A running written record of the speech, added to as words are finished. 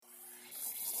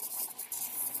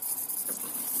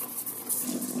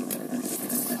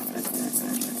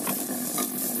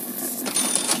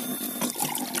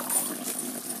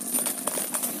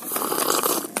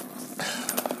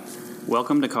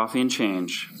Welcome to Coffee and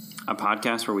Change, a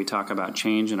podcast where we talk about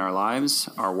change in our lives,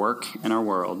 our work, and our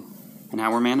world, and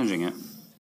how we're managing it.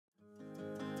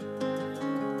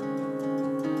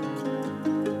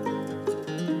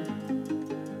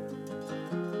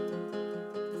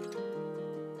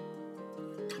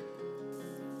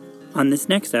 On this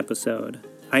next episode,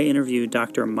 I interview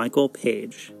Dr. Michael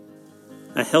Page,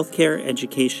 a healthcare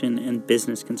education and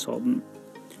business consultant,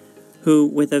 who,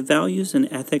 with a values and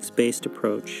ethics-based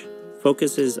approach,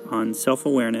 focuses on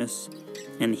self-awareness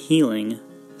and healing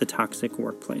the toxic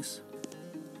workplace.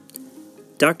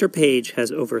 Dr. Page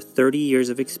has over 30 years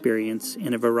of experience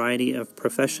in a variety of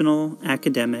professional,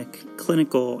 academic,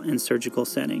 clinical, and surgical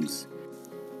settings.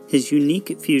 His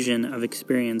unique fusion of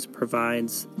experience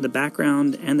provides the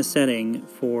background and the setting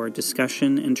for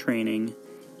discussion and training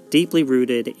deeply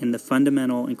rooted in the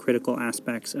fundamental and critical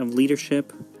aspects of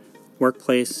leadership,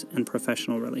 workplace, and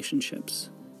professional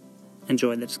relationships.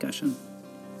 Enjoy the discussion.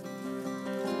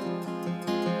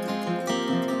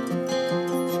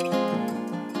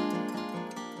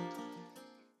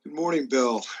 Good morning,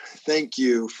 Bill. Thank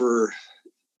you for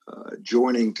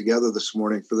joining together this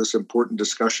morning for this important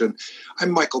discussion. I'm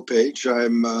Michael Page.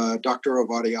 I'm a doctor of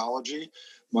audiology.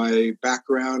 My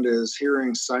background is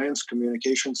hearing science,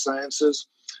 communication sciences.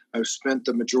 I've spent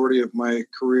the majority of my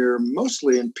career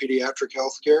mostly in pediatric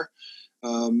healthcare,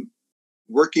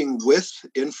 working with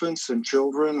infants and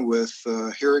children with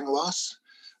hearing loss.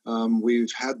 We've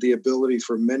had the ability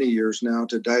for many years now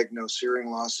to diagnose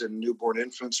hearing loss in newborn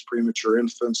infants, premature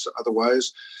infants,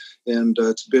 otherwise, and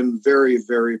it's been very,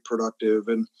 very productive.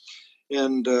 And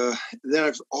then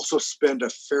I've also spent a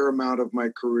fair amount of my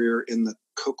career in the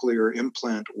cochlear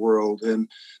implant world, and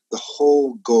the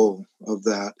whole goal of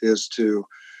that is to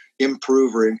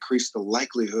improve or increase the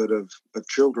likelihood of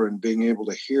children being able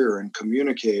to hear and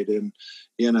communicate in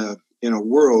a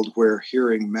world where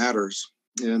hearing matters.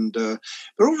 And but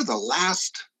over the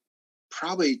last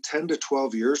probably 10 to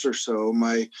 12 years or so,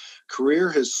 my career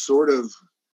has sort of,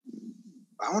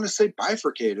 I want to say,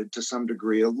 bifurcated to some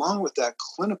degree. Along with that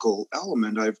clinical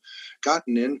element, I've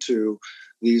gotten into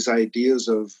these ideas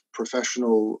of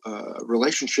professional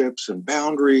relationships and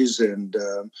boundaries and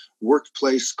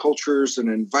workplace cultures and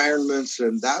environments.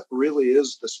 And that really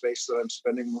is the space that I'm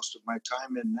spending most of my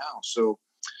time in now. So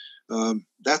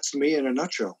that's me in a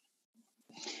nutshell.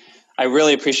 I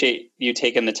really appreciate you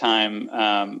taking the time,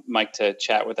 Mike, to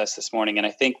chat with us this morning. And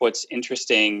I think what's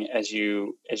interesting as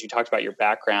you talked about your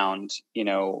background,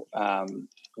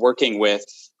 working with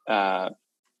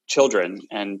children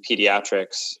and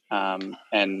pediatrics,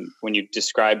 and when you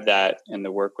describe that in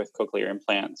the work with cochlear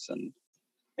implants, and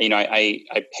I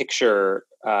picture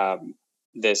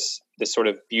this sort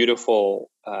of beautiful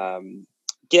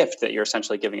gift that you're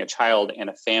essentially giving a child and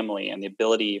a family, and the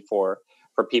ability for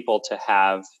people to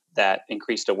have that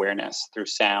increased awareness through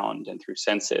sound and through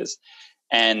senses.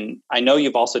 And I know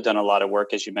you've also done a lot of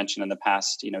work, as you mentioned, in the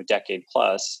past, decade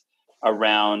plus,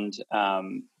 around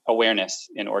awareness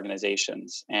in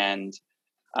organizations and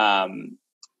the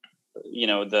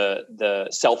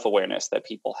self-awareness that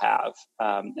people have.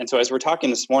 And so as we're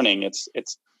talking this morning, it's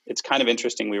kind of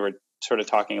interesting. We were sort of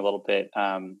talking a little bit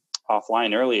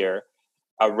offline earlier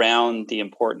around the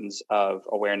importance of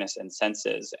awareness and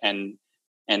senses.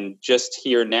 And just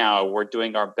here now, we're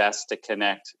doing our best to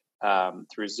connect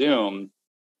through Zoom,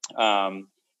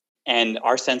 and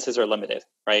our senses are limited,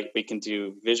 right? We can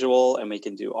do visual and we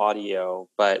can do audio,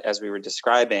 but as we were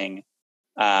describing,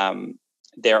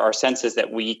 there are senses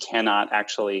that we cannot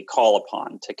actually call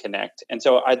upon to connect. And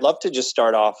so I'd love to just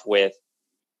start off with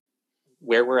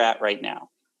where we're at right now.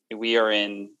 We are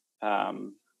in,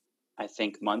 I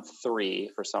think, month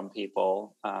 3 for some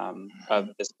people of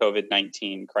this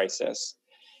COVID-19 crisis.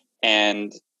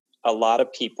 And a lot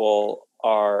of people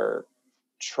are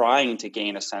trying to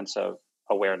gain a sense of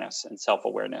awareness and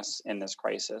self-awareness in this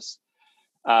crisis.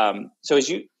 So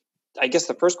I guess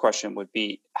the first question would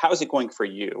be, how is it going for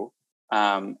you?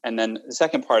 And then the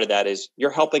second part of that is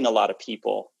you're helping a lot of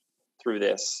people through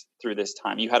this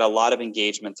time. You had a lot of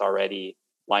engagements already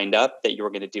lined up that you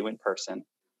were going to do in person.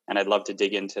 And I'd love to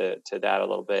dig into that a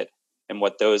little bit and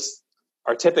what those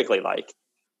are typically like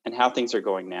and how things are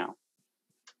going now.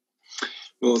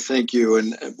 Well, thank you.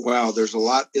 And wow, there's a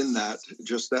lot in that,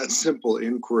 just that simple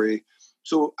inquiry.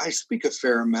 So I speak a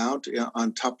fair amount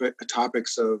on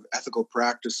topics of ethical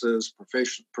practices,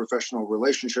 professional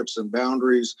relationships and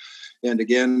boundaries. And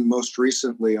again, most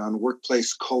recently on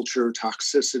workplace culture,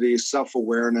 toxicity,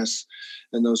 self-awareness,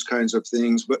 and those kinds of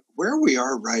things. But where we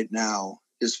are right now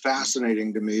is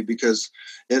fascinating to me because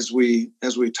as we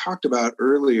talked about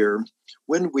earlier,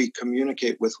 when we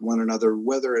communicate with one another,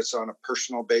 whether it's on a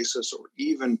personal basis or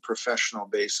even professional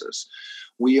basis,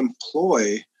 we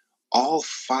employ all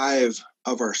five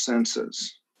of our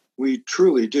senses. We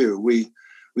truly do. We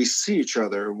see each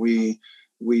other. We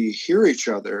hear each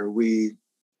other. When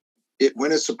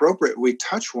it's appropriate, we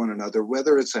touch one another,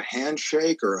 whether it's a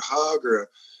handshake or a hug or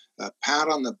a pat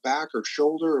on the back or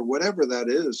shoulder or whatever that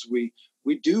is. We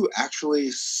do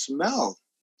actually smell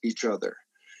each other.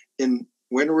 And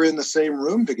when we're in the same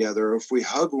room together, if we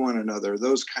hug one another,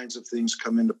 those kinds of things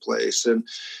come into place.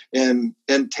 And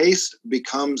taste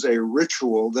becomes a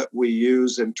ritual that we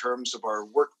use in terms of our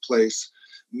workplace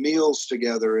meals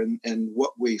together and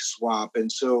what we swap.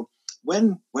 And so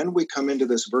when we come into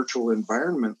this virtual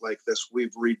environment like this,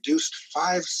 we've reduced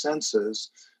five senses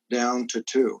down to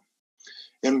two.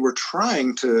 And we're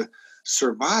trying to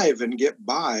survive and get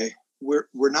by. We're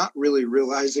not really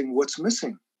realizing what's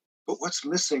missing. But what's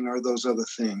missing are those other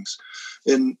things.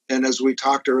 And as we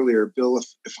talked earlier, Bill,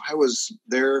 if I was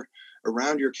there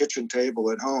around your kitchen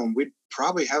table at home, we'd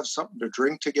probably have something to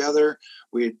drink together.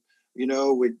 We'd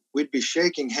be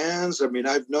shaking hands. I mean,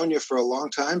 I've known you for a long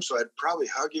time, so I'd probably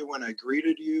hug you when I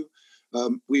greeted you.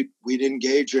 We'd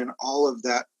engage in all of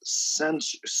that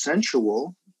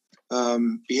sensual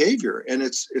behavior. And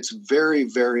it's very,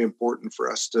 very important for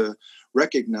us to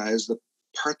recognize the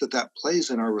part that plays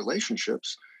in our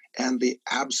relationships and the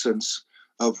absence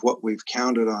of what we've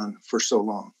counted on for so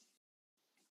long.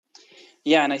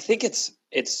 Yeah, and I think it's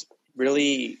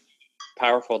really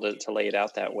powerful to lay it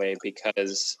out that way,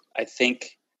 because I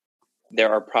think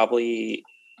there are probably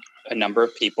a number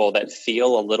of people that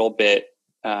feel a little bit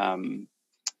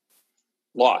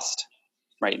lost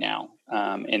right now,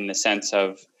 in the sense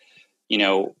of,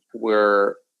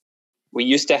 we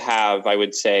used to have, I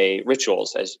would say,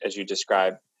 rituals, as you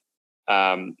described.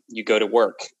 You go to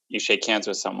work, you shake hands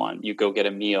with someone, you go get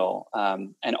a meal.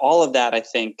 And all of that, I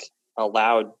think,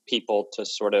 allowed people to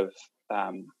sort of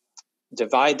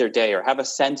divide their day or have a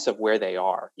sense of where they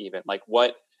are, even like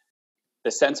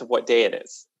the sense of what day it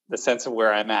is, the sense of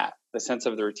where I'm at, the sense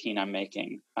of the routine I'm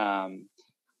making. And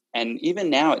even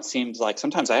now it seems like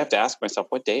sometimes I have to ask myself,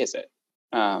 what day is it?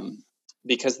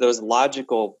 Because those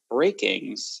logical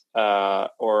breakings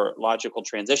or logical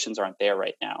transitions aren't there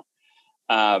right now.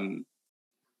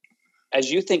 As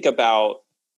you think about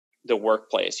the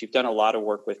workplace, you've done a lot of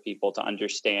work with people to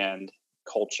understand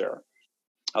culture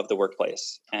of the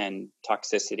workplace and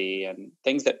toxicity and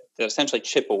things that essentially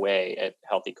chip away at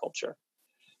healthy culture.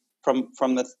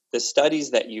 From the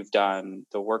studies that you've done,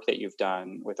 the work that you've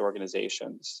done with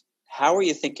organizations, how are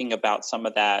you thinking about some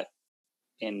of that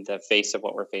in the face of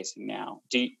what we're facing now?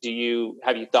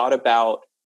 Have you thought about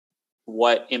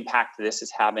what impact this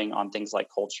is having on things like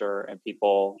culture and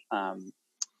people,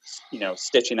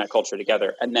 stitching that culture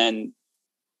together? And then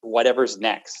whatever's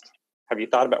next, have you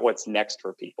thought about what's next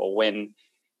for people when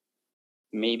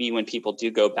people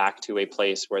do go back to a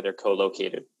place where they're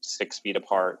co-located 6 feet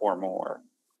apart or more?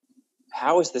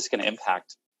 How is this going to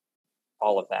impact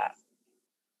all of that?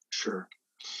 Sure.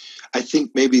 I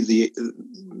think maybe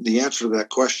the answer to that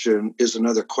question is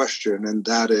another question, and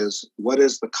that is, what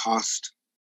is the cost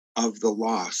of the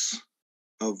loss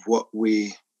of what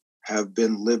we have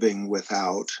been living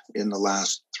without in the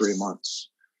last 3 months?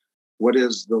 What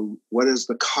is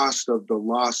the cost of the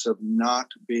loss of not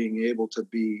being able to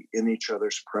be in each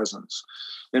other's presence?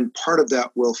 And part of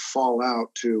that will fall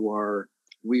out to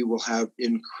we will have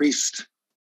increased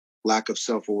lack of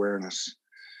self-awareness.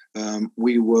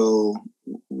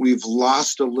 We've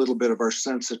lost a little bit of our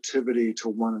sensitivity to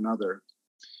one another.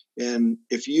 And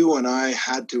if you and I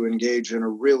had to engage in a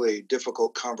really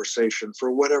difficult conversation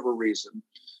for whatever reason,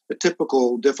 a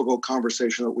typical difficult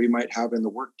conversation that we might have in the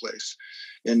workplace,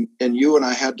 and you and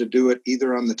I had to do it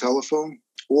either on the telephone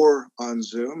or on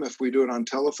Zoom. If we do it on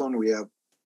telephone, we have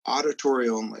auditory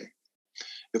only.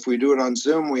 If we do it on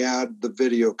Zoom, we add the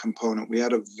video component. We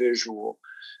add a visual.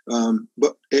 And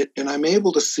I'm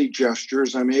able to see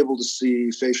gestures. I'm able to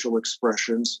see facial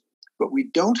expressions, but we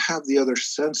don't have the other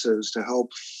senses to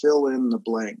help fill in the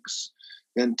blanks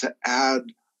and to add,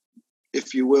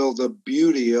 if you will, the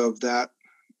beauty of that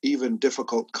even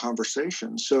difficult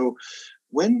conversation. So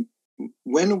when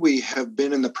we have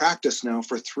been in the practice now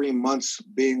for 3 months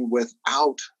being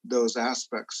without those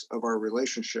aspects of our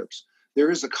relationships,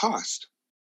 there is a cost.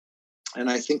 And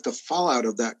I think the fallout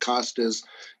of that cost is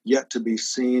yet to be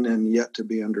seen and yet to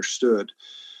be understood.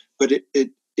 But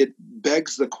it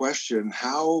begs the question,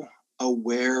 how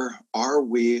aware are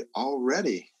we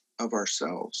already of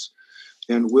ourselves?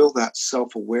 And will that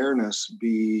self-awareness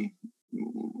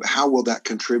how will that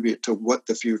contribute to what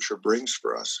the future brings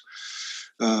for us?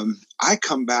 I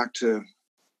come back to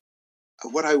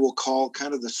what I will call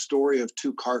kind of the story of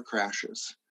two car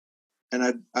crashes.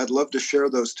 And I'd love to share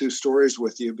those two stories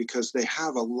with you because they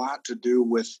have a lot to do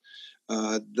with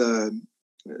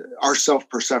our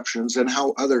self-perceptions and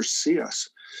how others see us.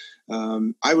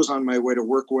 I was on my way to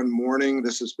work one morning.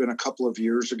 This has been a couple of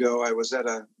years ago. I was at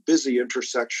a busy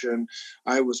intersection.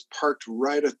 I was parked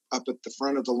right up at the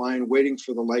front of the line, waiting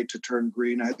for the light to turn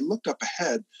green. I looked up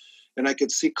ahead and I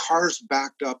could see cars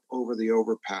backed up over the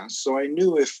overpass. So I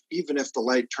knew even if the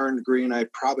light turned green, I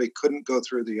probably couldn't go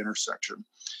through the intersection.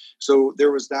 So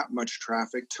there was that much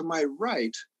traffic. To my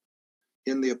right,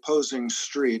 in the opposing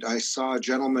street, I saw a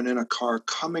gentleman in a car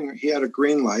coming. He had a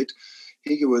green light.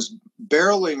 He was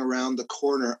barreling around the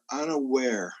corner,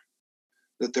 unaware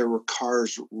that there were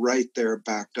cars right there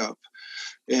backed up.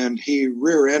 And he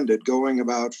rear-ended, going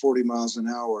about 40 miles an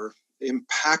hour,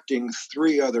 impacting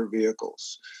 3 other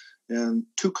vehicles. And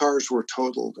 2 cars were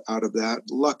totaled out of that.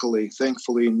 Luckily,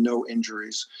 thankfully, no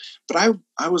injuries. But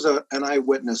I was an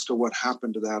eyewitness to what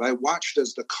happened to that. I watched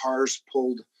as the cars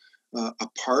pulled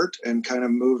apart and kind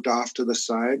of moved off to the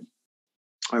side.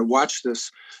 I watched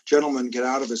this gentleman get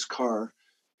out of his car.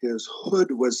 His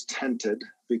hood was tinted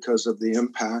because of the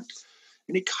impact.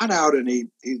 And he got out and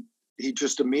he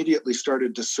just immediately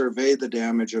started to survey the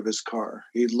damage of his car.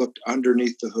 He looked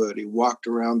underneath the hood. He walked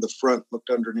around the front, looked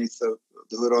underneath the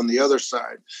hood on the other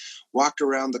side, walked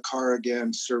around the car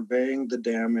again, surveying the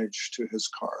damage to his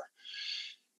car.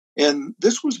 And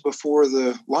this was before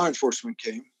the law enforcement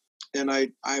came. And I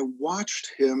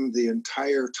watched him the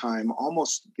entire time,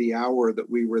 almost the hour that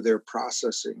we were there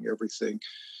processing everything.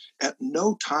 At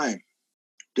no time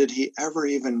did he ever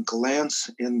even glance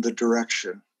in the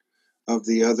direction of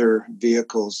the other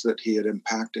vehicles that he had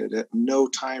impacted. At no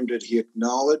time did he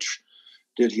acknowledge,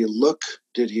 did he look,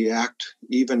 did he act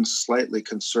even slightly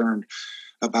concerned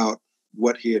about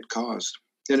what he had caused.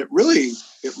 And it really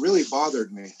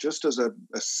bothered me, just as a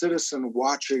citizen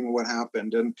watching what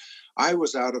happened. And I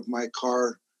was out of my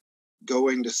car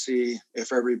going to see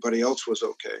if everybody else was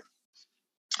okay.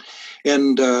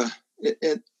 And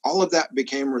all of that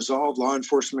became resolved. Law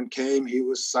enforcement came, he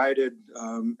was cited,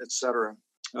 etc.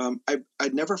 I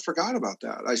never forgot about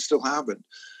that. I still haven't.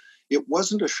 It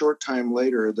wasn't a short time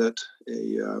later that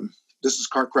this is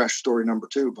car crash story number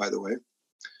 2, by the way,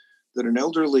 that an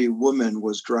elderly woman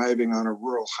was driving on a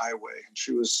rural highway. And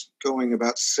she was going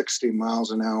about 60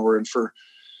 miles an hour. And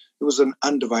it was an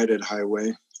undivided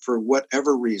highway. For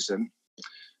whatever reason,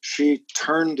 she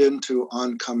turned into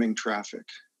oncoming traffic.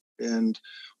 And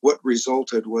what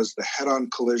resulted was the head-on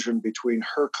collision between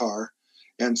her car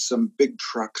and some big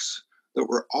trucks that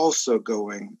were also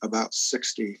going about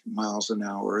 60 miles an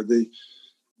hour. The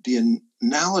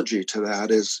analogy to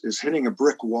that is hitting a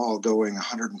brick wall going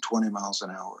 120 miles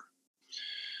an hour.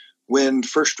 When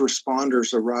first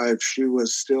responders arrived, she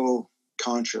was still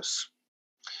conscious.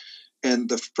 And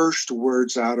the first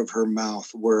words out of her mouth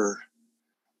were,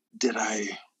 did I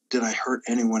hurt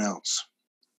anyone else?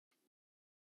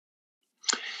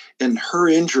 And her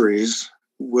injuries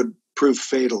would prove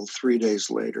fatal 3 days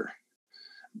later.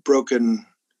 Broken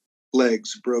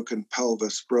legs, broken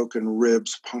pelvis, broken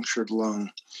ribs, punctured lung,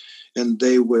 and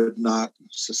they would not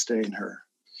sustain her.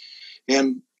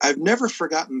 And I've never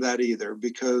forgotten that either,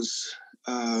 because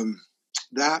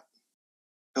that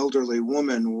elderly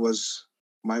woman was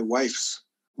my wife's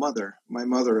mother, my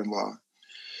mother-in-law.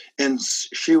 And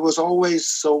she was always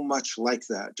so much like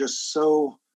that, just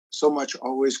so much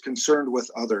always concerned with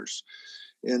others.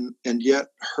 And yet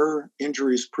her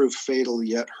injuries proved fatal,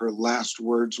 yet her last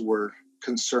words were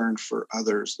concern for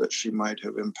others that she might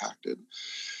have impacted.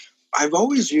 I've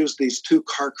always used these 2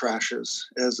 car crashes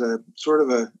as a sort of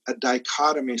a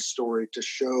dichotomy story to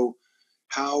show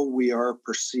how we are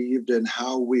perceived and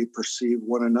how we perceive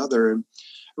one another. And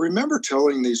I remember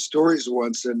telling these stories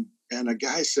once, and a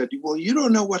guy said, well, you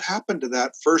don't know what happened to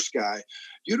that first guy.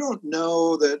 You don't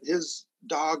know that his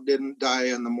dog didn't die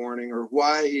in the morning, or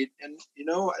why and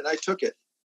I took it.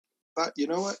 But you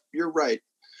know what? You're right.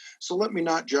 So let me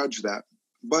not judge that.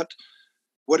 But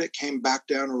what it came back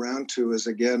down around to is,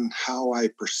 again, how I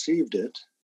perceived it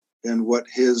and what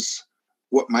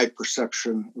my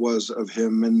perception was of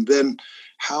him, and then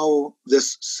how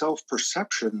this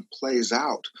self-perception plays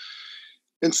out.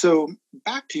 And so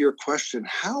back to your question,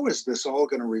 how is this all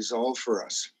going to resolve for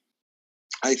us?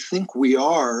 I think we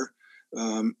are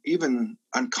even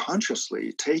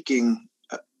unconsciously taking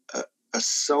a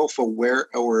self-aware,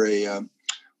 or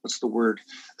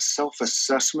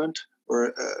self-assessment,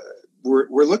 or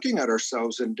we're looking at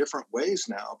ourselves in different ways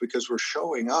now, because we're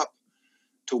showing up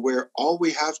to where all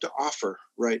we have to offer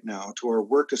right now to our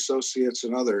work associates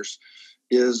and others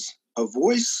is a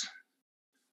voice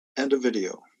and a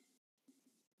video.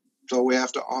 That's all we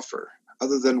have to offer,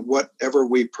 other than whatever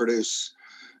we produce,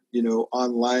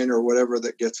 online or whatever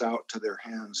that gets out to their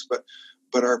hands.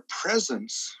 But our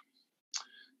presence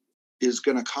is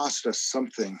going to cost us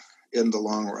something in the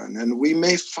long run. And we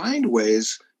may find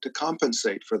ways to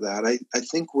compensate for that. I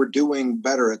think we're doing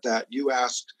better at that. You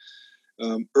asked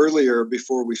earlier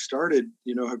before we started,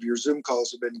 have your Zoom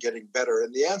calls been getting better?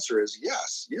 And the answer is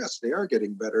yes, they are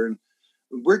getting better. And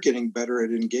we're getting better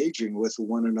at engaging with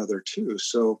one another too.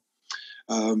 So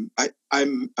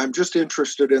I'm just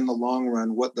interested in the long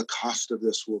run what the cost of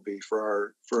this will be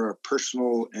for our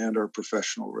personal and our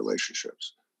professional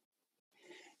relationships.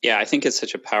 Yeah, I think it's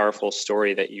such a powerful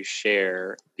story that you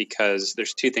share, because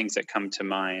there's two things that come to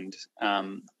mind.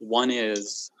 One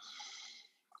is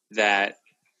that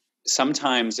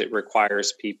sometimes it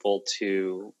requires people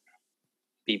to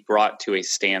be brought to a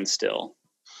standstill.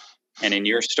 And in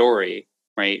your story,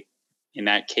 right, in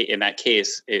that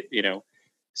case,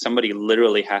 somebody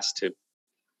literally has to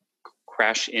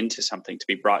crash into something to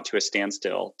be brought to a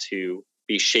standstill, to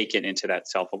be shaken into that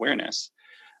self-awareness.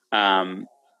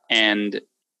 And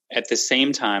at the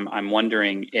same time, I'm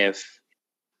wondering if,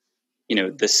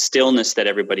 the stillness that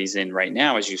everybody's in right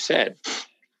now, as you said,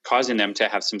 causing them to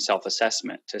have some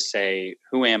self-assessment, to say,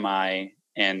 who am I,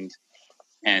 and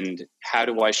how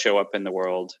do I show up in the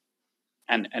world?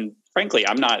 And frankly,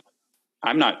 I'm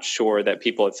not sure that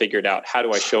people have figured out, how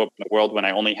do I show up in the world when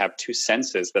I only have two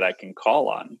senses that I can call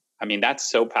on? I mean, that's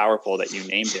so powerful that you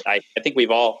named it. I think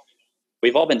we've all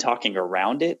been talking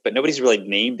around it, but nobody's really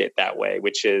named it that way,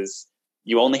 which is,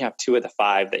 you only have two of the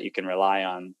five that you can rely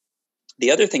on.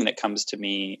 The other thing that comes to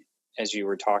me as you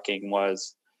were talking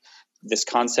was this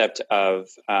concept of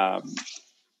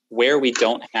where we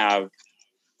don't have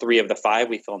three of the five,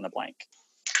 we fill in the blank.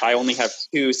 I only have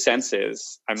two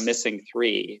senses. I'm missing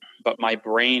three, but my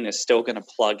brain is still going to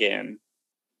plug in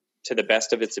to the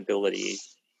best of its ability,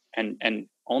 and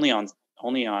only on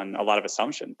a lot of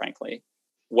assumption, frankly,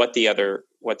 what the other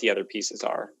pieces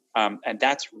are. And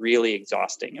that's really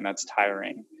exhausting, and that's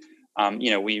tiring.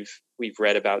 We've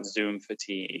read about Zoom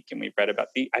fatigue, and we've read about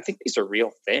I think these are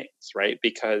real things, right?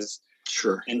 Because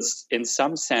sure, in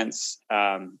some sense,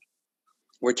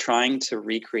 we're trying to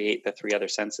recreate the three other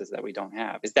senses that we don't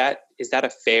have. Is that a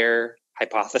fair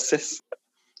hypothesis?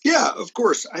 Yeah, of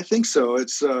course. I think so.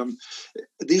 It's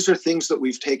these are things that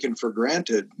we've taken for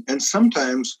granted, and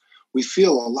sometimes we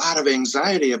feel a lot of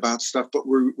anxiety about stuff, but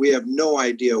we have no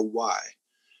idea why.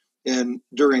 And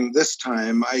during this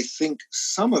time, I think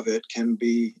some of it can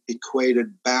be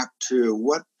equated back to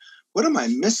what am I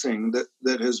missing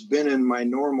that has been in my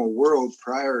normal world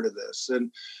prior to this?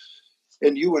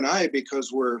 And you and I,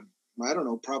 because we're, I don't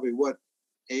know, probably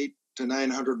 800 to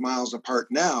 900 miles apart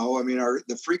now. I mean,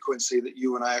 the frequency that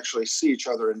you and I actually see each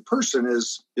other in person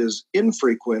is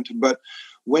infrequent, but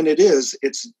when it is,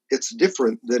 it's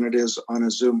different than it is on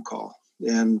a Zoom call.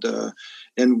 And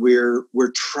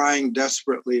we're trying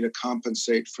desperately to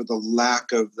compensate for the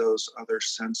lack of those other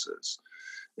senses.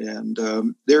 And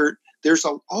there's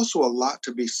also a lot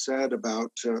to be said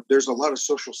about, there's a lot of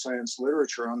social science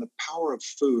literature on the power of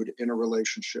food in a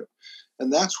relationship.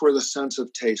 And that's where the sense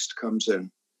of taste comes in.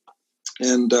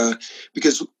 And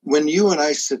because when you and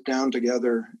I sit down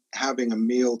together, having a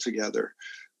meal together,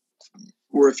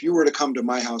 or if you were to come to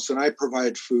my house and I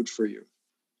provide food for you,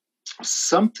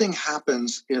 something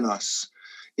happens in us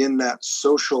in that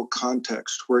social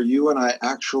context where you and I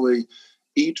actually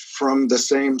eat from the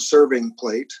same serving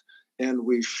plate, and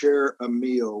we share a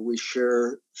meal, we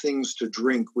share things to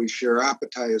drink, we share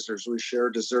appetizers, we share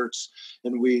desserts,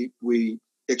 and we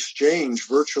exchange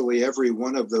virtually every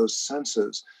one of those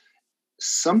senses.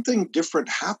 Something different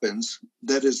happens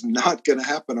that is not going to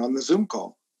happen on the Zoom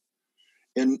call.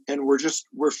 And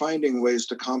we're finding ways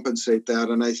to compensate that.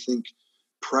 And I think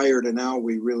prior to now,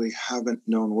 we really haven't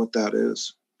known what that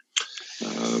is.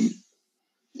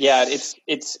 Yeah, it's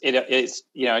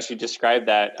as you described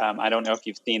that, I don't know if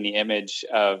you've seen the image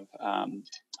of,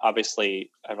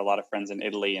 obviously I have a lot of friends in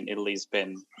Italy, and Italy's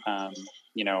been,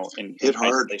 in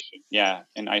isolation. Yeah,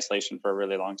 in isolation for a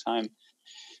really long time.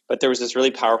 But there was this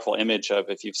really powerful image of,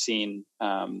 if you've seen,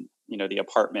 the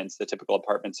apartments, the typical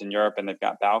apartments in Europe, and they've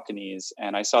got balconies.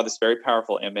 And I saw this very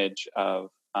powerful image of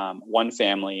one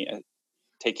family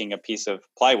taking a piece of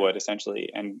plywood, essentially,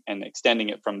 and extending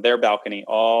it from their balcony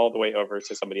all the way over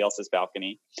to somebody else's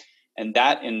balcony. And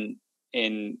that,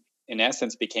 in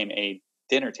essence, became a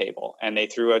dinner table. And they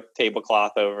threw a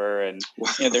tablecloth over, and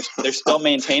they're still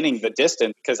maintaining the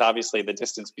distance, because obviously the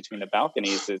distance between the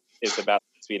balconies is about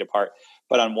 6 feet apart.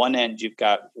 But on one end, you've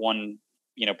got one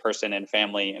person and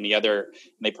family, and the other,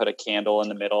 and they put a candle in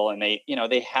the middle, and they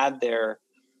had their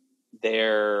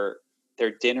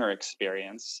dinner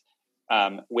experience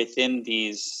within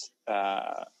these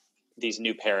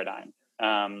new paradigm.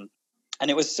 And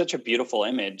it was such a beautiful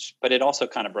image, but it also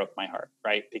kind of broke my heart,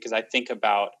 right? Because I think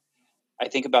about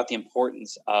the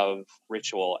importance of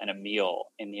ritual and a meal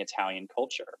in the Italian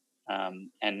culture,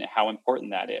 and how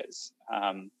important that is.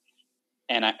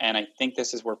 And I think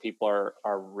this is where people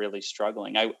are really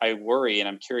struggling. I worry, and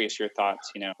I'm curious your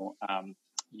thoughts.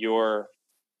 You're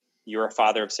a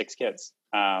father of 6 kids.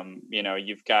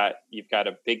 You've got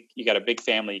a big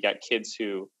family. You got kids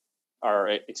who are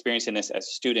experiencing this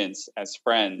as students, as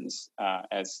friends,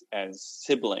 as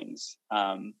siblings.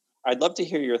 I'd love to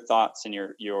hear your thoughts and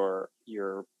your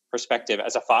perspective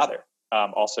as a father,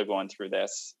 also going through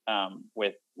this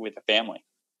with a family.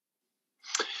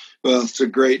 Well, it's a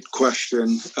great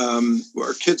question.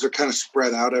 Our kids are kind of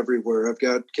spread out everywhere. I've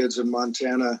got kids in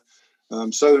Montana,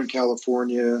 Southern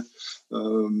California,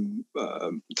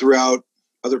 throughout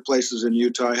other places in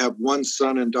Utah. I have one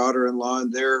son and daughter-in-law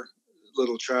and their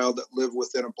little child that live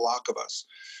within a block of us.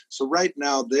 So right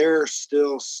now they're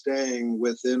still staying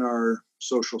within our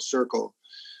social circle.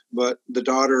 But the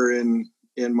daughter in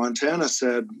Montana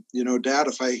said, Dad,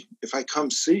 if I come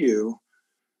see you,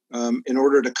 in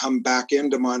order to come back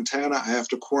into Montana, I have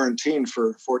to quarantine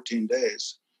for 14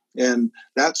 days. And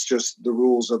that's just the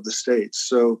rules of the state.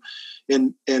 So,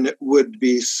 and it would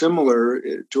be similar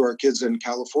to our kids in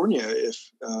California.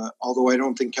 If, although I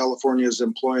don't think California is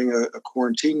employing a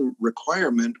quarantine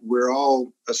requirement, we're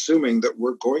all assuming that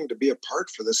we're going to be apart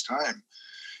for this time.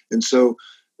 And so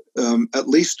at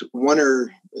least one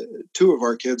or two of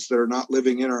our kids that are not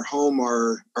living in our home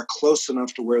are close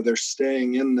enough to where they're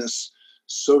staying in this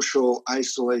social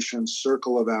isolation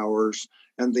circle of ours,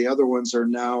 and the other ones are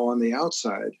now on the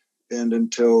outside. And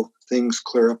until things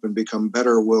clear up and become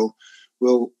better, we'll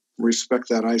respect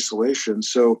that isolation.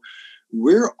 So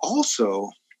we're also,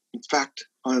 in fact,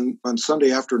 on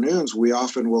Sunday afternoons, we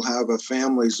often will have a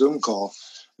family Zoom call,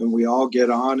 and we all get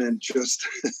on and just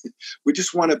we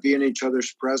just want to be in each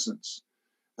other's presence.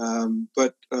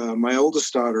 But my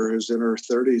oldest daughter, who's in her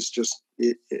 30s, just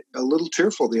a little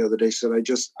tearful the other day, said,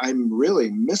 I'm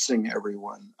really missing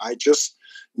everyone. I just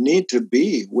need to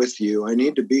be with you. I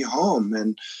need to be home.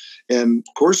 And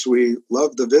of course, we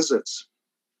love the visits,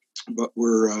 but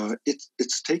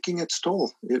it's taking its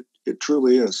toll. It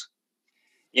truly is.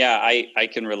 Yeah, I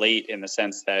can relate in the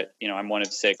sense that, I'm one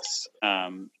of 6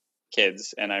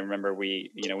 kids. And I remember we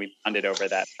bonded over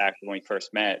that back when we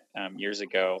first met years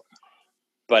ago.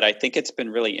 But I think it's been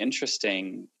really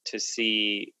interesting to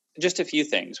see just a few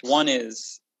things. One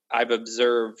is I've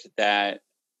observed that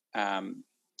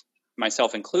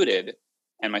myself included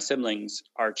and my siblings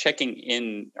are checking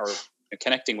in or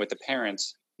connecting with the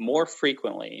parents more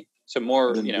frequently. So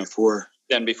more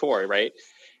than before, right?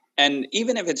 And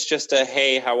even if it's just a,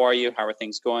 hey, how are you? How are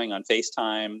things going on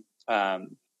FaceTime?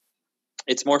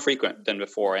 It's more frequent than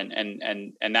before. And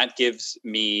that gives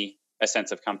me a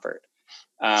sense of comfort.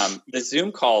 The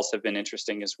Zoom calls have been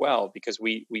interesting as well, because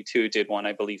we too did one,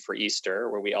 I believe, for Easter,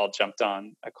 where we all jumped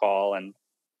on a call, and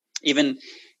even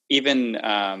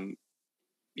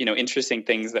interesting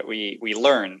things that we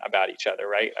learn about each other,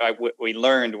 right? We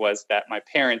learned was that my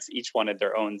parents each wanted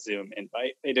their own Zoom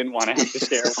invite. They didn't want to have to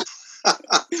share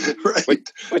right.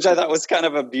 which I thought was kind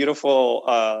of a beautiful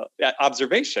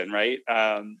observation, right?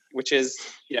 Which is,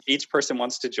 each person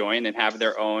wants to join and have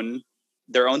their own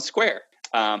square.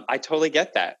 I totally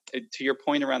get that. To your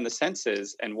point around the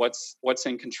senses and what's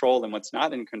in control and what's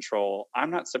not in control,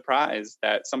 I'm not surprised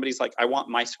that somebody's like, I want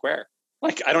my square.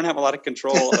 Like, I don't have a lot of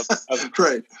control of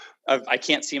right. I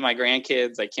can't see my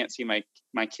grandkids. I can't see my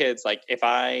kids. Like, if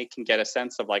I can get a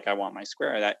sense of like, I want my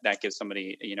square, that gives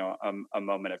somebody, a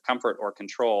moment of comfort or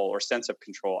control or sense of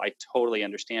control. I totally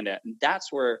understand it. And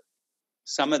that's where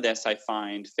some of this, I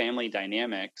find, family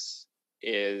dynamics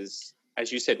is,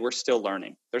 as you said, we're still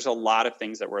learning. There's a lot of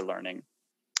things that we're learning.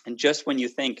 And just when you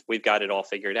think we've got it all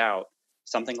figured out,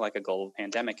 something like a global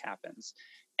pandemic happens.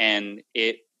 And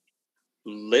it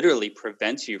literally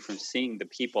prevents you from seeing the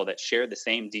people that share the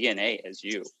same DNA as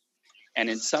you.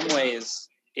 And in some ways,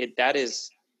 that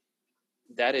is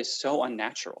so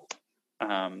unnatural.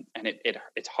 And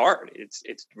it's hard.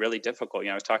 It's really difficult.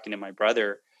 I was talking to my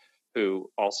brother,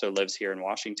 who also lives here in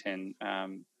Washington,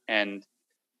 and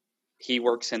he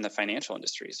works in the financial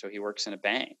industry. So he works in a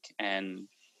bank, and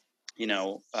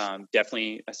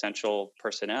definitely essential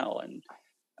personnel. And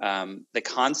the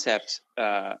concept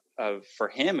for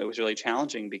him, it was really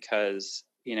challenging because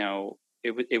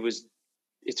it's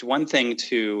one thing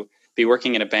to be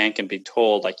working in a bank and be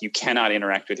told, like, you cannot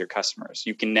interact with your customers.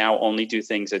 You can now only do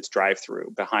things that's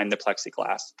drive-through behind the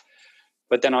plexiglass.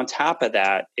 But then on top of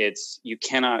that, it's you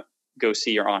cannot go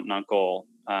see your aunt and uncle,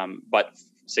 but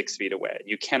 6 feet away.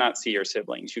 You cannot see your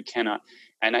siblings. You cannot.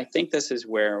 And I think this is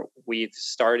where we've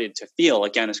started to feel,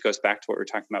 again, this goes back to what we were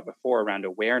talking about before around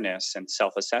awareness and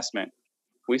self-assessment.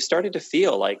 We've started to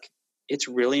feel like it's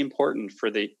really important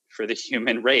for the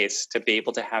human race to be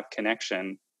able to have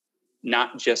connection,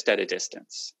 not just at a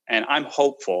distance. And I'm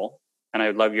hopeful, and I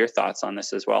would love your thoughts on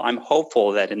this as well. I'm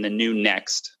hopeful that in the new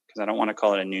next, because I don't want to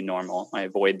call it a new normal, I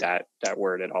avoid that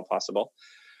word at all possible.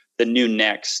 The new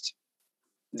next,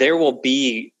 there will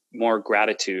be more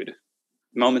gratitude,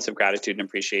 moments of gratitude and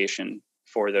appreciation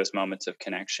for those moments of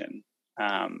connection.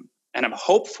 And I'm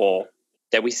hopeful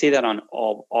that we see that on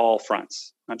all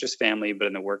fronts, not just family, but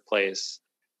in the workplace,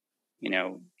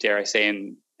 dare I say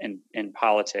in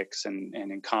politics and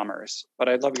in commerce. But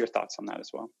I'd love your thoughts on that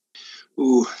as well.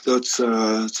 Ooh, it's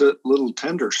a little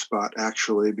tender spot,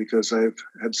 actually, because I've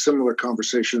had similar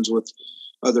conversations with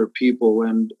other people.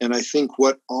 And I think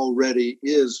what already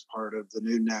is part of the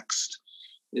new next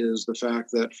is the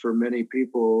fact that for many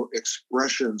people,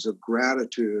 expressions of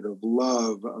gratitude, of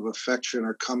love, of affection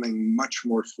are coming much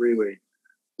more freely.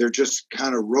 They're just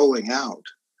kind of rolling out.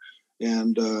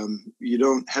 And you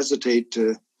don't hesitate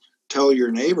to tell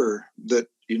your neighbor that,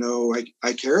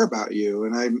 I care about you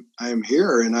and I'm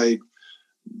here and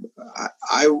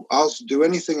I'll do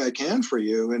anything I can for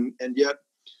you. And yet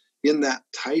in that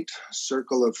tight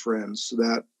circle of friends,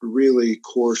 that really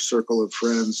core circle of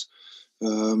friends,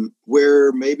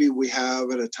 where maybe we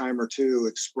have at a time or two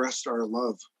expressed our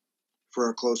love for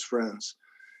our close friends,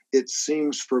 it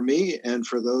seems for me and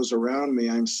for those around me,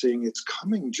 I'm seeing it's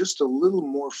coming just a little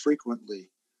more frequently.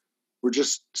 We're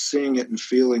just seeing it and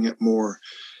feeling it more.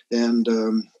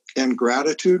 And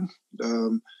gratitude.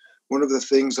 One of the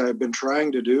things I've been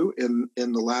trying to do in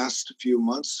the last few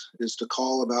months is to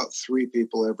call about 3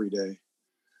 people every day.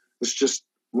 It's just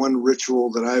one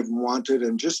ritual that I've wanted,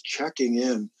 and just checking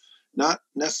in, not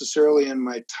necessarily in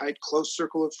my tight, close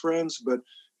circle of friends, but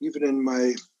even in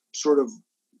my sort of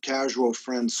casual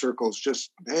friend circles,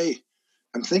 just, hey,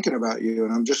 I'm thinking about you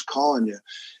and I'm just calling you.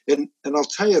 And I'll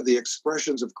tell you the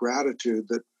expressions of gratitude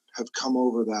that have come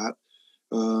over that.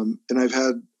 And I've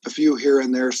had a few here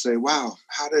and there say, wow,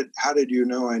 how did you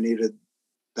know I needed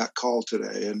that call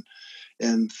today?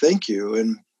 And thank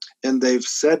you. And they've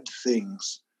said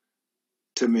things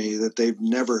to me that they've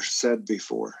never said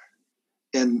before.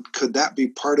 And could that be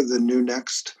part of the new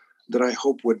next that I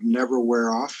hope would never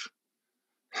wear off?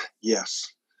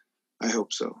 Yes, I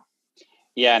hope so.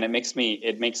 Yeah, and it makes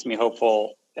me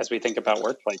hopeful as we think about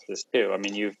workplaces too. I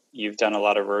mean, you've done a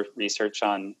lot of research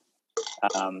on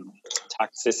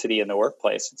toxicity in the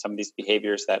workplace and some of these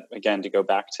behaviors that, again, to go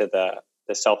back to the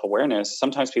self-awareness,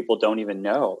 sometimes people don't even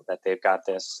know that they've got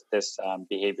this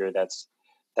behavior that's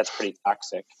pretty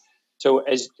toxic. So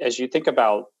as you think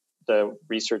about the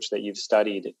research that you've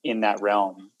studied in that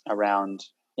realm around,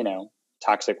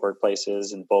 toxic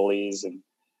workplaces and bullies and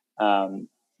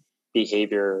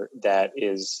behavior that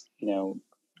is,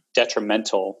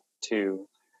 detrimental to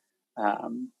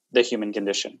the human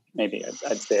condition, maybe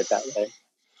I'd say it that way.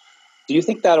 Do you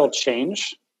think that'll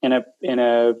change in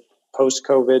a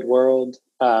post-COVID world?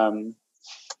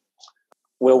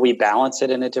 Will we balance it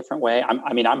in a different way?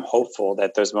 I'm hopeful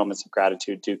that those moments of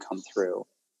gratitude do come through.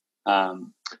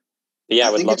 Yeah,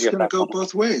 I think it's going to go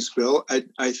both ways, Bill.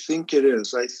 I think it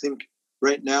is. I think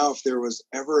right now, if there was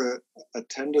ever a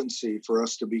tendency for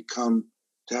us to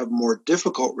have more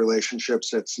difficult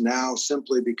relationships, it's now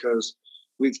simply because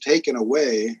we've taken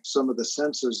away some of the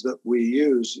senses that we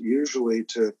use usually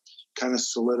to kind of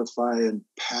solidify and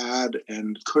pad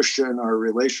and cushion our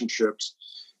relationships.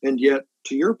 And yet,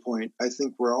 to your point, I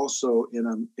think we're also in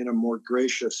a more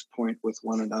gracious point with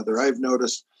one another. I've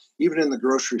noticed even in the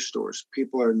grocery stores,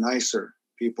 people are nicer,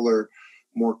 people are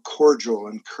more cordial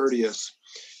and courteous.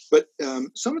 But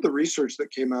some of the research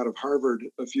that came out of Harvard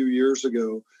a few years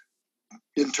ago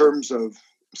in terms of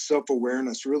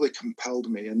self-awareness really compelled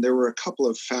me. And there were a couple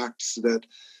of facts that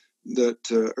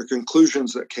or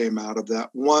conclusions that came out of that.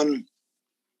 One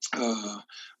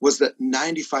was that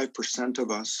 95% of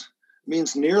us,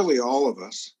 means nearly all of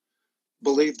us,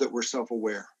 believe that we're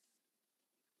self-aware.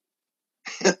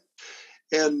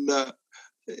 and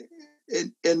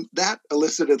that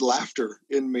elicited laughter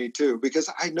in me too, because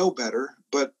I know better,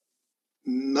 but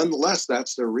nonetheless,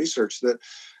 that's their research that,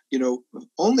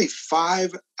 only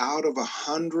 5 out of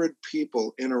 100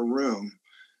 people in a room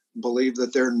believe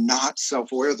that they're not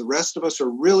self-aware. The rest of us are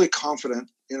really confident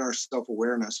in our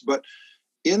self-awareness. But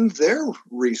in their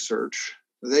research,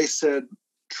 they said,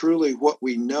 truly what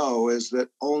we know is that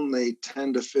only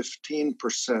 10 to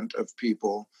 15% of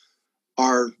people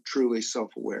are truly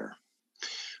self-aware.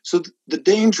 So the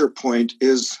danger point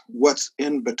is what's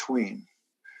in between.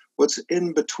 What's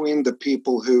in between the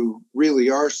people who really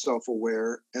are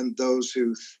self-aware and those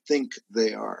who think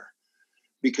they are.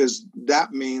 Because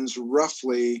that means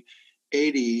roughly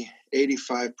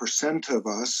 85% of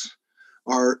us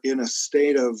are in a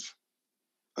state of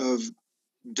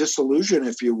disillusion,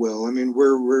 if you will. I mean,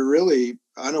 we're really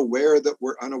unaware that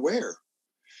we're unaware.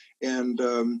 And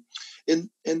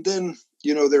then,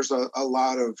 there's a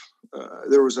lot of,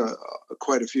 there was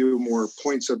quite a few more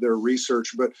points of their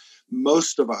research, but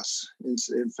most of us,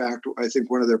 in fact, I think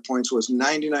one of their points was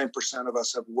 99% of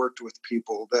us have worked with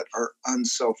people that are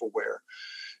unself-aware.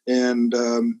 And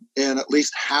at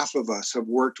least half of us have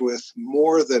worked with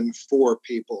more than 4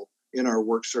 people in our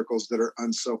work circles that are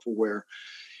unself-aware.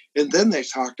 And then they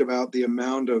talked about the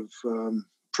amount of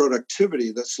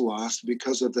productivity that's lost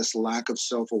because of this lack of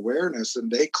self-awareness. And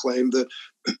they claim that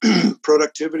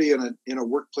productivity in a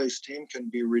workplace team can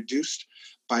be reduced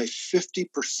by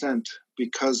 50%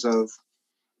 because of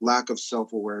lack of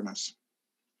self-awareness.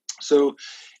 So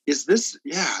this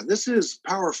is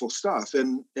powerful stuff.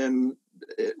 And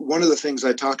one of the things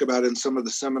I talk about in some of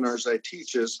the seminars I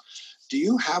teach is, do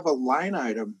you have a line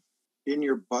item in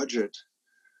your budget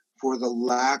for the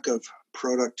lack of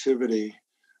productivity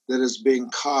that is being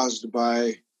caused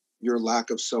by your lack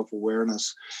of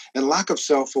self-awareness? And lack of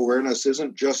self-awareness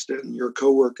isn't just in your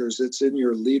coworkers, it's in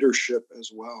your leadership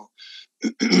as well.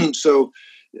 So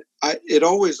it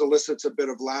always elicits a bit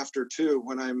of laughter too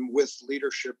when I'm with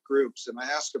leadership groups and I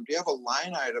ask them, do you have a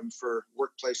line item for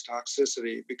workplace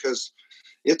toxicity? Because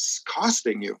it's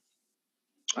costing you.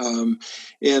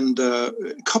 And a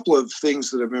couple of things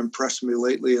that have impressed me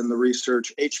lately in the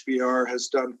research, HBR has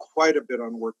done quite a bit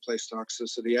on workplace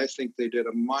toxicity. I think they did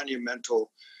a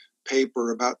monumental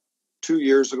paper about 2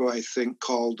 years ago, I think,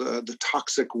 called The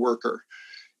Toxic Worker.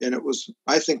 And it was,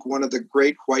 I think, one of the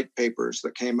great white papers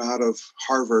that came out of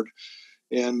Harvard.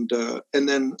 And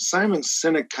then Simon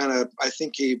Sinek I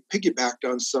think he piggybacked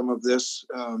on some of this,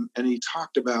 and he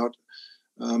talked about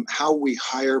how we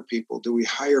hire people. Do we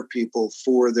hire people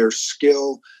for their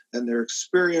skill and their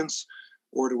experience,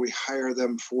 or do we hire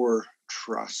them for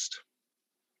trust?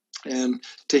 And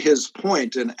to his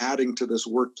point, in adding to this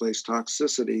workplace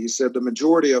toxicity, he said the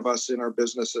majority of us in our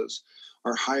businesses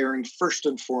are hiring first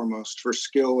and foremost for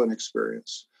skill and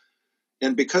experience.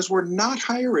 And because we're not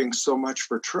hiring so much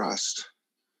for trust,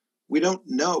 we don't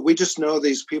know. We just know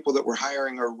these people that we're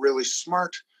hiring are really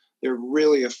smart. They're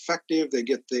really effective. They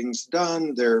get things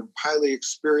done. They're highly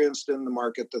experienced in the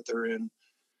market that they're in.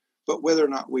 But whether or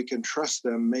not we can trust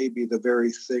them may be the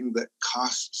very thing that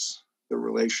costs the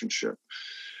relationship.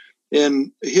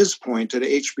 And his point, and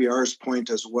HBR's point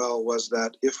as well, was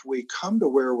that if we come to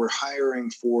where we're hiring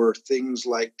for things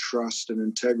like trust and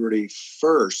integrity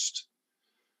first,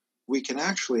 we can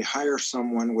actually hire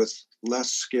someone with less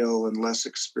skill and less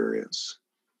experience.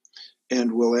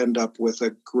 And we'll end up with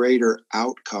a greater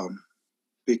outcome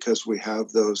because we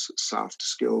have those soft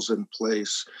skills in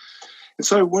place. And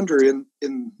so I wonder,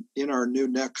 in our new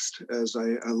next, as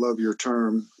I love your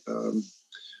term,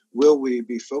 will we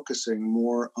be focusing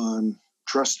more on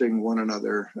trusting one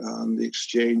another, the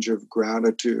exchange of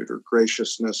gratitude or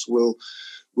graciousness? Will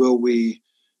we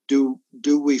do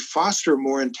we foster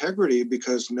more integrity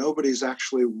because nobody's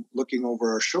actually looking over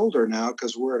our shoulder now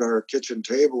because we're at our kitchen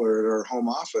table or at our home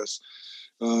office?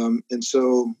 And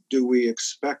so do we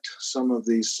expect some of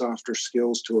these softer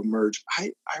skills to emerge?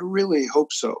 I really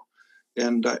hope so.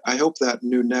 And I hope that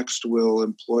new next will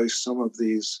employ some of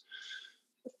these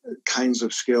kinds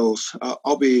of skills.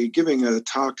 I'll be giving a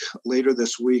talk later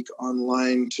this week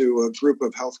online to a group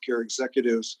of healthcare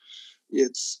executives.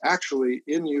 It's actually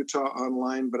in Utah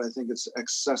online, but I think it's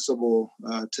accessible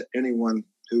to anyone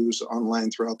who's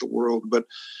online throughout the world. But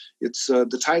it's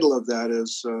the title of that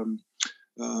is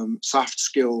Soft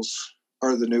Skills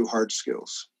Are the New Hard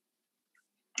Skills.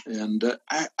 And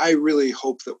I really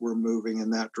hope that we're moving in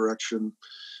that direction,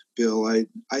 Bill.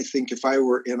 I think if I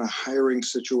were in a hiring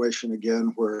situation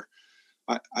again where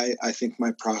I think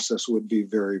my process would be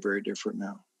very, very different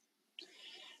now.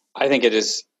 I think it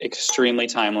is extremely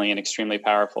timely and extremely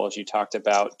powerful, as you talked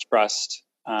about trust,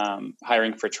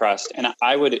 hiring for trust. And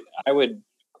I would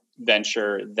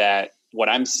venture that what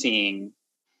I'm seeing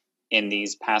in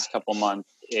these past couple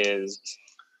months is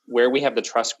where we have the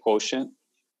trust quotient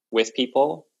with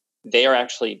people, they are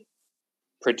actually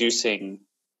producing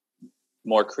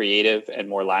more creative and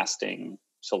more lasting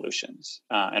solutions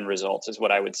and results, is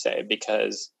what I would say,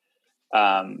 because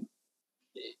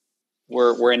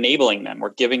we're enabling them.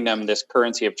 We're giving them this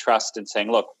currency of trust and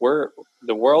saying, look,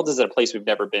 the world is at a place we've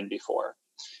never been before.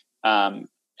 And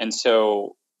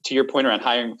so to your point around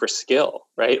hiring for skill,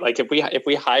 right? Like if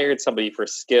we hired somebody for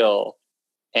skill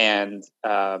and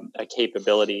a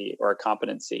capability or a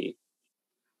competency,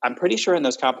 I'm pretty sure in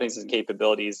those competencies and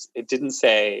capabilities, it didn't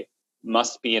say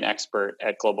must be an expert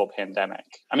at global pandemic.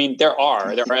 I mean, there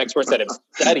are experts that have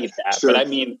studied that, Sure. but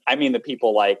I mean the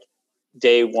people like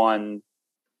day one,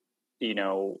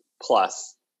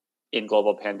 plus in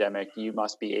global pandemic, you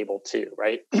must be able to,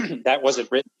 right? That wasn't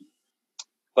written,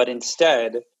 but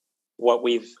instead, what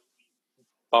we've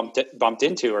bumped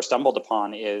into or stumbled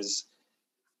upon is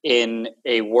in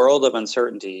a world of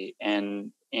uncertainty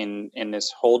and in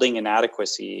this holding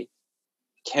inadequacy,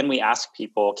 can we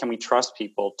trust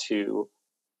people to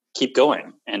keep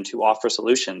going and to offer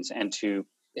solutions and to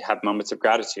have moments of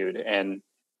gratitude and,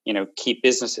 keep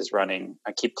businesses running,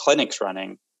 keep clinics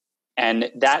running.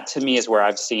 And that to me is where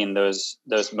I've seen those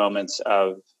moments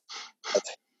of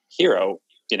heroism.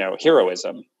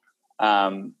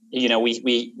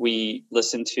 We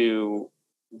listen to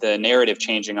the narrative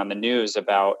changing on the news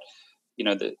about,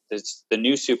 the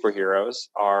new superheroes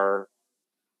are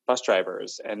bus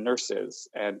drivers and nurses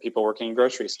and people working in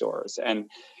grocery stores and,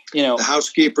 the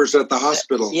housekeepers at the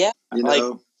hospital. Yeah.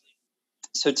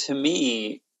 So to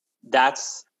me,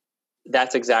 that's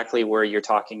exactly where you're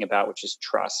talking about, which is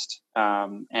trust.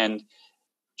 And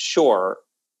sure,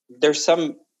 there's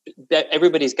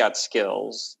everybody's got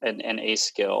skills and a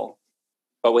skill,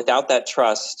 but without that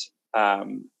trust,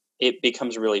 it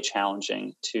becomes really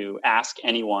challenging to ask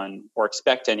anyone or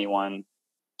expect anyone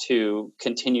to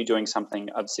continue doing something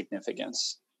of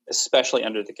significance, especially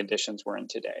under the conditions we're in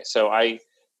today. So I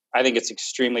think it's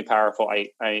extremely powerful.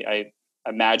 I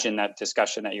imagine that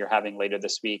discussion that you're having later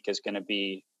this week is going to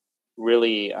be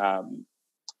really,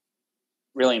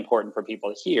 really important for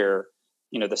people to hear.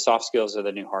 The soft skills are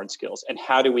the new hard skills, and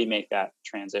how do we make that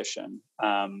transition?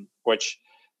 Which,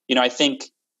 I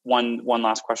think one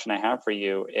last question I have for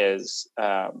you is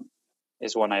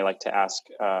one I like to ask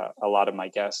a lot of my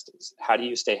guests: is how do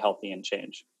you stay healthy and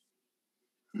change?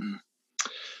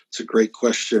 It's a great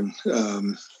question.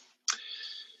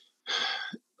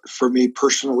 For me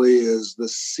personally, is the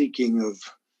seeking of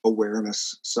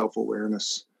awareness,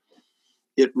 self-awareness.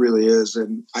 It really is.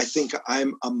 And I think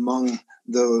I'm among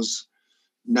those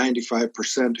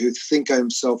 95% who think I'm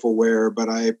self-aware, but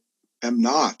I am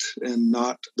not, and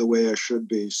not the way I should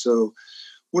be. So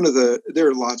there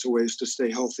are lots of ways to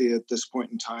stay healthy at this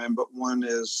point in time, but one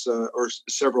is, or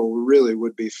several really,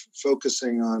 would be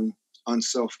focusing on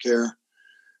self-care.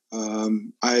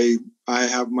 I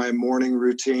have my morning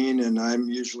routine, and I'm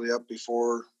usually up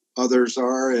before others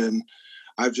are, and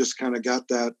I've just kind of got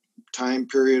that time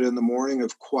period in the morning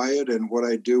of quiet and what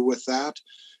I do with that,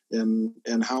 and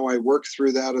how I work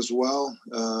through that as well.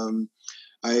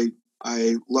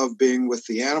 I love being with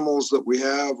the animals that we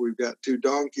have. We've got 2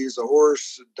 donkeys, a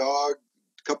horse, a dog,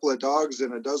 a couple of dogs,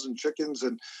 and a dozen chickens.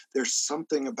 And there's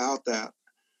something about that,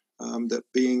 that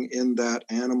being in that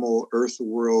animal earth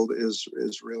world is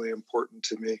really important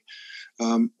to me.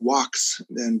 Walks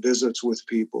and visits with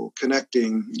people,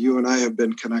 connecting. You and I have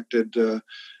been connected a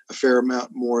fair amount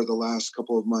more the last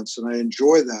couple of months, and I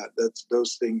enjoy that.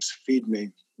 Those things feed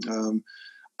me.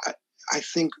 I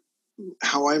think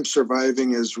how I'm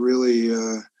surviving is really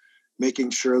making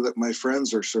sure that my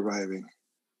friends are surviving.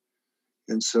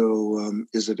 And so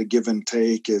is it a give and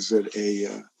take? Is it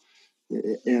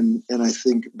and I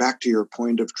think back to your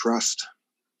point of trust,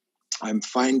 I'm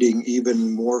finding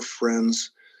even more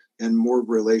friends and more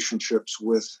relationships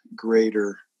with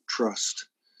greater trust.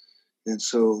 And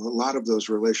so a lot of those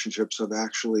relationships have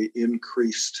actually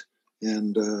increased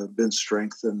and been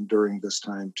strengthened during this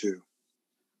time too.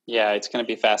 Yeah, it's going to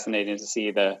be fascinating to see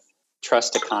the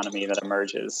trust economy that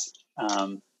emerges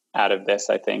out of this,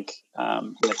 I think,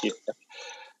 in the future.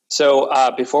 So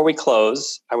before we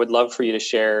close, I would love for you to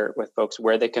share with folks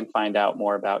where they can find out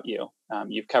more about you.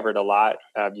 You've covered a lot.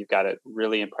 You've got a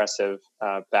really impressive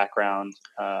background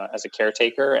as a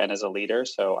caretaker and as a leader.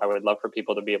 So I would love for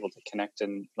people to be able to connect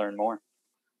and learn more.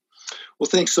 Well,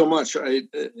 thanks so much.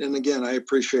 And again, I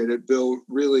appreciate it, Bill.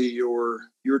 Really, your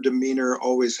demeanor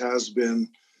always has been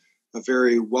a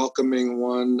very welcoming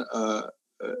one.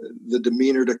 The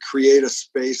demeanor to create a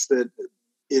space that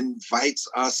invites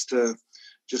us to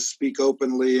just speak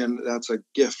openly, and that's a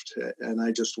gift. And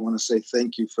I just want to say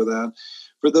thank you for that.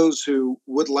 For those who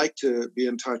would like to be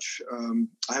in touch,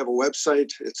 I have a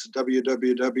website. It's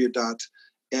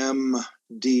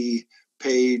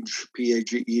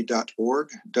www.mdpage.org,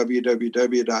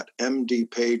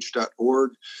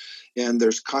 www.mdpage.org. And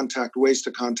there's ways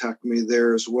to contact me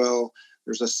there as well.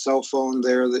 There's a cell phone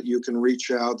there that you can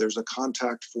reach out. There's a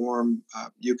contact form.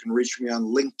 You can reach me on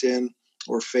LinkedIn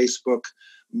or Facebook,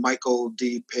 Michael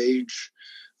D. Page.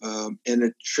 And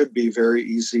it should be very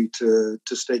easy to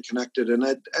stay connected. And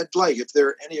I'd like, if there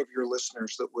are any of your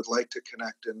listeners that would like to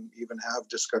connect and even have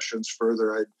discussions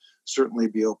further, I'd certainly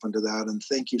be open to that. And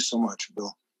thank you so much,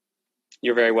 Bill.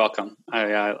 You're very welcome.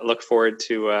 I look forward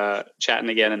to chatting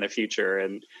again in the future.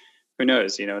 And who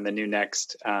knows, in the new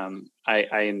Next, I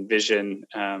envision,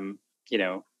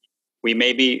 we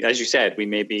may be, as you said,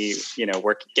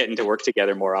 getting to work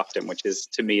together more often, which is,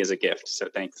 to me, is a gift. So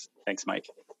thanks, Mike.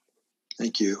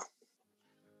 Thank you.